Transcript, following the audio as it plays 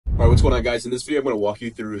All right, what's going on, guys? In this video, I'm going to walk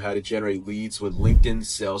you through how to generate leads with LinkedIn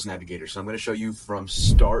Sales Navigator. So I'm going to show you from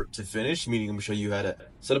start to finish, meaning I'm going to show you how to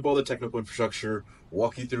set up all the technical infrastructure,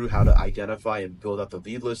 walk you through how to identify and build out the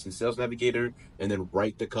lead list in Sales Navigator, and then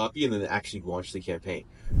write the copy and then actually launch the campaign.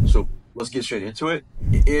 So let's get straight into it.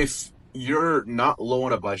 If you're not low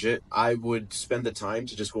on a budget, I would spend the time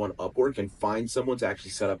to just go on Upwork and find someone to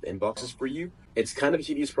actually set up inboxes for you. It's kind of a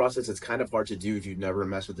tedious process. It's kind of hard to do if you've never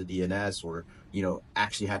messed with the DNS or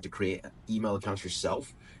actually had to create email accounts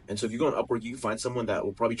yourself. And so if you go on Upwork, you can find someone that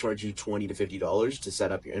will probably charge you $20 to $50 to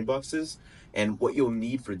set up your inboxes. And what you'll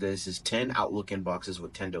need for this is 10 Outlook inboxes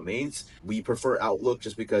with 10 domains. We prefer Outlook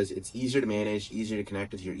just because it's easier to manage, easier to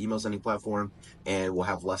connect with your email sending platform, and we'll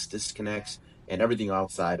have less disconnects and everything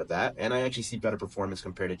outside of that. And I actually see better performance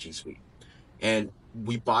compared to G Suite. And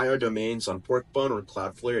we buy our domains on Porkbun or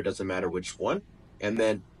Cloudflare. It doesn't matter which one. And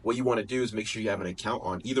then what you want to do is make sure you have an account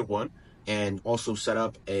on either one and also set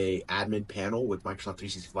up a admin panel with Microsoft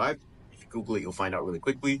 365. If you Google it, you'll find out really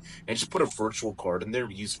quickly. And just put a virtual card in there.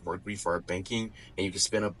 We use Mercury for our banking, and you can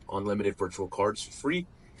spin up unlimited virtual cards for free.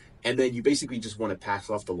 And then you basically just want to pass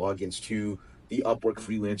off the logins to the Upwork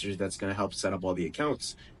freelancers that's going to help set up all the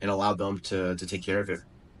accounts and allow them to take care of it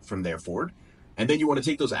from there forward. And then you want to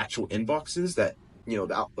take those actual inboxes that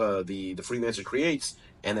the freelancer creates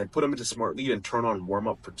and then put them into Smart Lead and turn on warm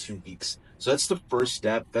up for 2 weeks. So that's the first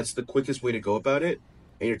step. That's the quickest way to go about it.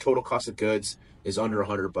 And your total cost of goods is under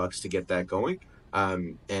 $100 to get that going.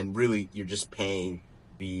 And really, you're just paying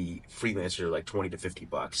the freelancer like 20 to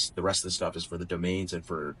 $50. The rest of the stuff is for the domains and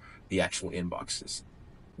for the actual inboxes.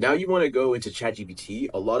 Now you want to go into ChatGPT.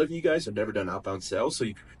 A lot of you guys have never done outbound sales, so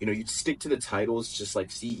you stick to the titles just like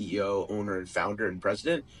CEO, owner, and founder and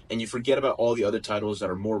president, and you forget about all the other titles that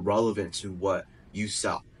are more relevant to what you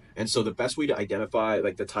sell. And so the best way to identify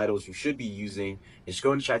like the titles you should be using is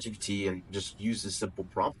go into ChatGPT and just use this simple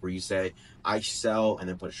prompt where you say, "I sell," and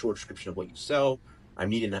then put a short description of what you sell. I'm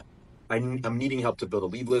needing I'm needing help to build a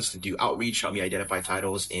lead list, to do outreach, help me identify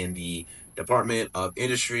titles in the Department of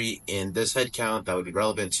Industry in this headcount that would be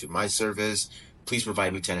relevant to my service. Please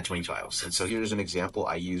provide me 10 to 20 titles. And so here's an example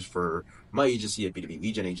I use for my agency, a B2B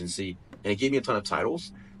lead gen agency, and it gave me a ton of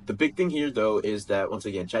titles. The big thing here, though, is that once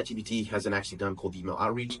again, ChatGPT hasn't actually done cold email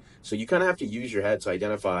outreach. So you kind of have to use your head to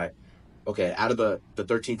identify, okay, out of the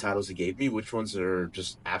 13 titles it gave me, which ones are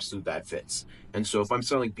just absolute bad fits. And so if I'm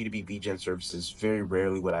selling B2B lead gen services, very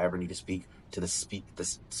rarely would I ever need to speak to the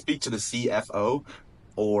CFO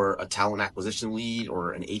or a talent acquisition lead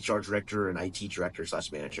or an HR director, an IT director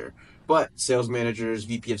 / manager. But sales managers,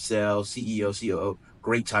 VP of sales, CEO, COO,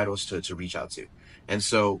 great titles to reach out to. And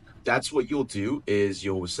so that's what you'll do is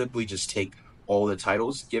you'll simply just take all the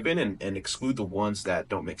titles given and exclude the ones that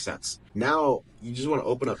don't make sense. Now you just want to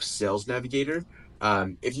open up Sales Navigator.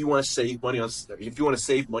 If you want to save money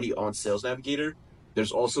on Sales Navigator,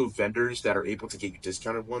 there's also vendors that are able to get you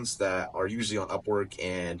discounted ones that are usually on Upwork,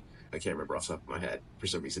 and I can't remember off the top of my head for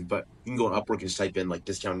some reason, but you can go on Upwork and just type in like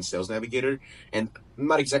discounted Sales Navigator, and I'm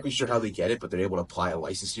not exactly sure how they get it, but they're able to apply a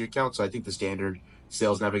license to your account. So I think the standard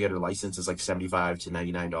Sales Navigator license is like $75 to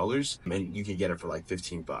 $99, and you can get it for like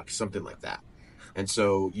 $15, something like that. And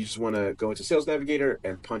so you just want to go into Sales Navigator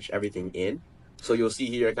and punch everything in. So you'll see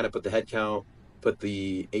here, I kind of put the head count, put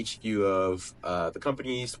the HQ of the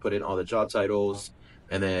companies, put in all the job titles,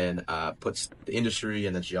 and then put the industry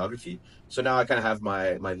and the geography. So now I kind of have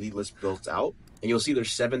my lead list built out, and you'll see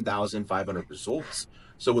there's 7,500 results.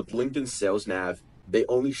 So with LinkedIn Sales Nav, they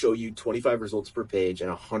only show you 25 results per page and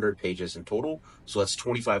 100 pages in total. So that's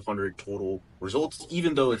 2,500 total results,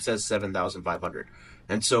 even though it says 7,500.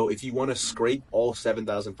 And so if you want to scrape all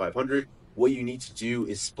 7,500, what you need to do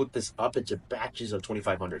is split this up into batches of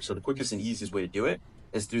 2,500. So the quickest and easiest way to do it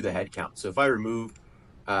is through the head count. So if I remove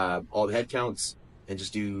all the head counts and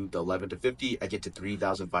just do the 11 to 50, I get to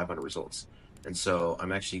 3,500 results. And so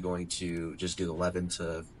I'm actually going to just do the 11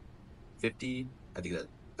 to 50. I think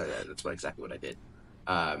that's exactly what I did.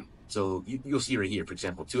 So you'll see right here, for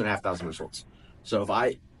example, 2,500 results. So if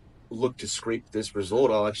I look to scrape this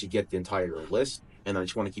result, I'll actually get the entire list, and I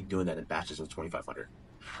just want to keep doing that in batches of 2,500.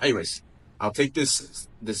 Anyways, I'll take this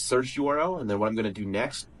search URL, and then what I'm going to do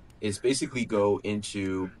next is basically go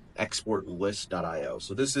into exportlist.io.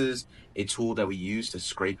 So this is a tool that we use to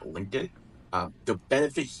scrape LinkedIn. The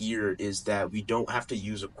benefit here is that we don't have to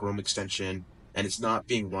use a Chrome extension, and it's not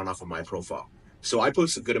being run off of my profile. So I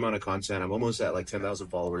post a good amount of content. I'm almost at like 10,000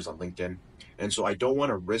 followers on LinkedIn. And so I don't want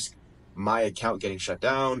to risk my account getting shut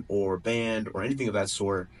down or banned or anything of that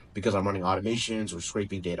sort because I'm running automations or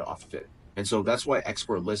scraping data off of it. And so that's why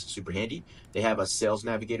Export List is super handy. They have a Sales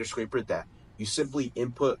Navigator scraper that you simply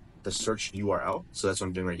input the search URL. So that's what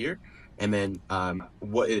I'm doing right here. And then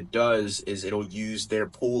what it does is it'll use their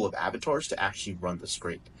pool of avatars to actually run the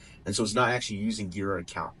scrape. And so it's not actually using your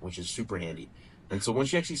account, which is super handy. And so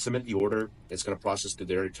once you actually submit the order, it's going to process through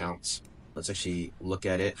their accounts. Let's actually look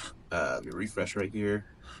at it. Let me refresh right here.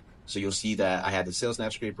 So you'll see that I had the sales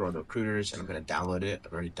nav scraper on the recruiters, and I'm going to download it.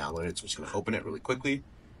 I've already downloaded it, so I'm just going to open it really quickly.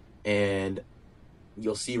 And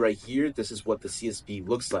you'll see right here, this is what the CSV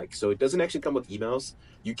looks like. So it doesn't actually come with emails.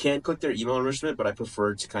 You can click their email enrichment, but I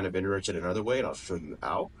prefer to kind of enrich it another way, and I'll show you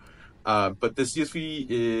how. But the CSV,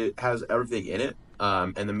 it has everything in it.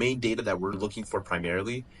 And the main data that we're looking for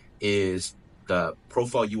primarily is the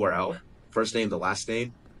profile URL, first name, the last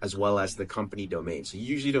name, as well as the company domain. So you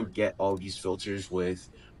usually don't get all these filters with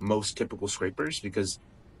most typical scrapers, because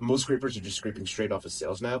most scrapers are just scraping straight off of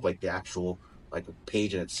sales nav, like the actual like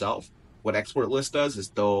page in itself. What Export List does is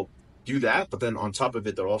they'll do that, but then on top of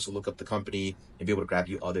it, they'll also look up the company and be able to grab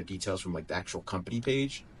you other details from like the actual company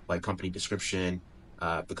page, like company description,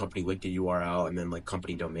 the company LinkedIn URL, and then like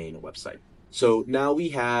company domain and website. So now we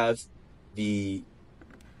have the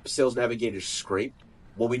Sales Navigator scraped.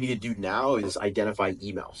 What we need to do now is identify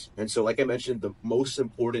emails. And so, like I mentioned, the most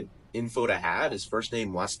important info to have is first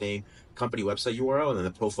name, last name, company website URL, and then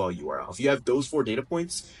the profile URL. If you have those 4 data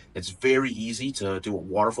points, it's very easy to do a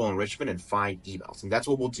waterfall enrichment and find emails. And that's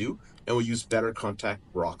what we'll do. And we'll use Better Contact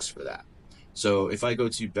Rocks for that. So if I go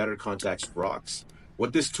to Better Contacts Rocks,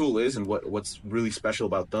 what this tool is and what's really special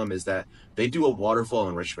about them is that they do a waterfall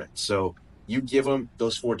enrichment. So you give them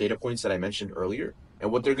those 4 data points that I mentioned earlier,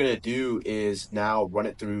 and what they're going to do is now run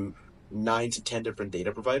it through 9 to 10 different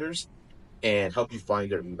data providers and help you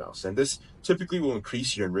find their emails. And this typically will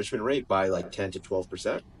increase your enrichment rate by like 10 to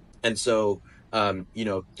 12%. And so,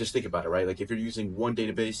 just think about it, right? Like if you're using one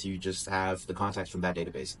database, you just have the contacts from that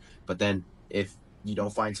database. But then if you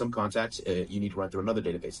don't find some contacts, you need to run through another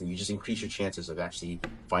database, and you just increase your chances of actually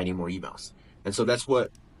finding more emails. And so that's what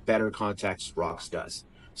Better Contacts Rocks does.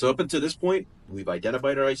 So up until this point, we've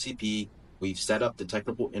identified our ICP, we've set up the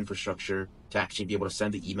technical infrastructure to actually be able to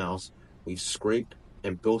send the emails, we've scraped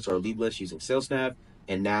and built our lead list using SalesNav,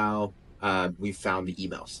 and now we've found the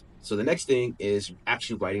emails. So the next thing is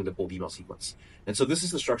actually writing the cold email sequence. And so this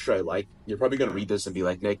is the structure I like. You're probably going to read this and be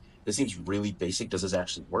like, Nick, this seems really basic. Does this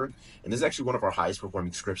actually work? And this is actually one of our highest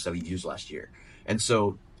performing scripts that we've used last year. And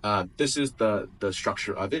so this is the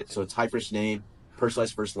structure of it. So it's high first name,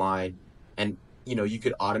 personalized first line, and you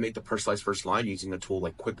could automate the personalized first line using a tool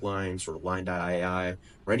like QuickLines or Line.ai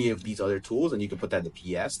or any of these other tools, and you can put that in the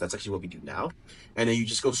PS. That's actually what we do now. And then you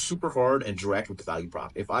just go super hard and direct with the value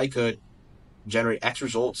prop. If I could generate X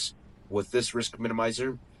results with this risk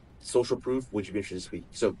minimizer, social proof, would you be interested in speaking?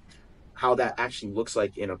 So how that actually looks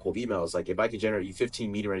like in a cold email is like, if I could generate you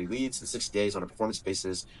 15 meeting ready leads in 60 days on a performance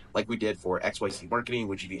basis, like we did for XYZ marketing,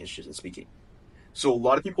 would you be interested in speaking? So a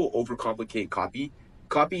lot of people overcomplicate copy.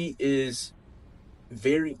 Copy is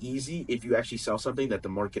very easy if you actually sell something that the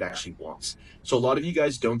market actually wants. So a lot of you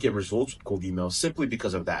guys don't get results with cold emails simply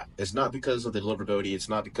because of that. It's not because of the deliverability. It's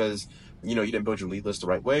not because, you didn't build your lead list the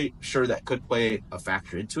right way. Sure, that could play a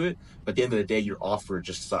factor into it. But at the end of the day, your offer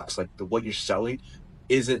just sucks. Like what you're selling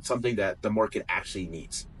isn't something that the market actually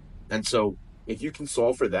needs. And so if you can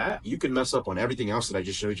solve for that, you can mess up on everything else that I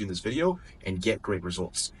just showed you in this video and get great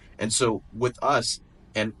results. And so with us,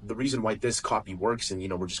 and the reason why this copy works and,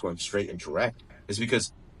 we're just going straight and direct is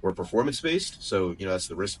because we're performance based. So, that's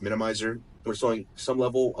the risk minimizer. We're selling some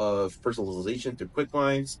level of personalization through quick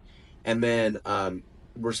lines. And then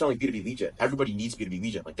we're selling B2B lead gen. Everybody needs B2B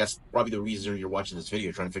lead gen. Like that's probably the reason you're watching this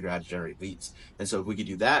video, trying to figure out how to generate leads. And so if we could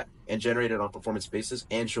do that and generate it on performance basis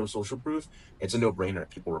and show social proof, it's a no-brainer if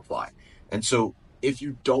people reply. And so if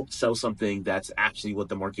you don't sell something that's actually what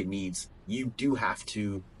the market needs, you do have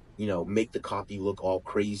to, make the copy look all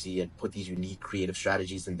crazy and put these unique creative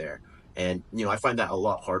strategies in there. And, I find that a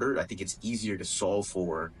lot harder. I think it's easier to solve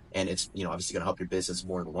for, and it's, obviously going to help your business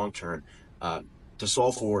more in the long term, to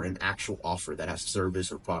solve for an actual offer that has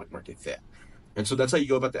service or product market fit. And so that's how you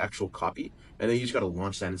go about the actual copy. And then you just got to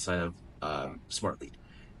launch that inside of Smart Lead.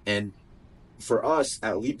 And for us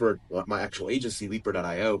at Leadbird, my actual agency,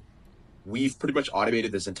 Leadbird.io, we've pretty much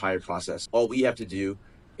automated this entire process. All we have to do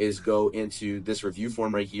is go into this review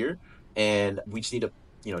form right here, and we just need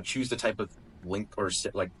to, choose the type of link or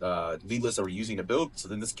lead list that we're using to build. So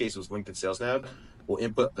in this case, it was LinkedIn Sales Nav. We'll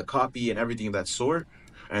input the copy and everything of that sort,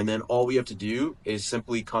 and then all we have to do is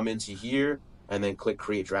simply come into here and then click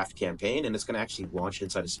Create Draft Campaign, and it's going to actually launch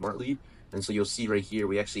inside of Smart Lead. And so you'll see right here,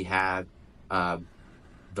 we actually have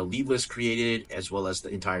the lead list created as well as the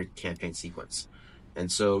entire campaign sequence.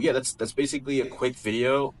 And so, yeah, that's basically a quick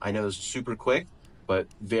video. I know it's super quick, but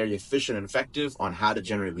very efficient and effective on how to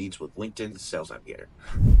generate leads with LinkedIn Sales Navigator.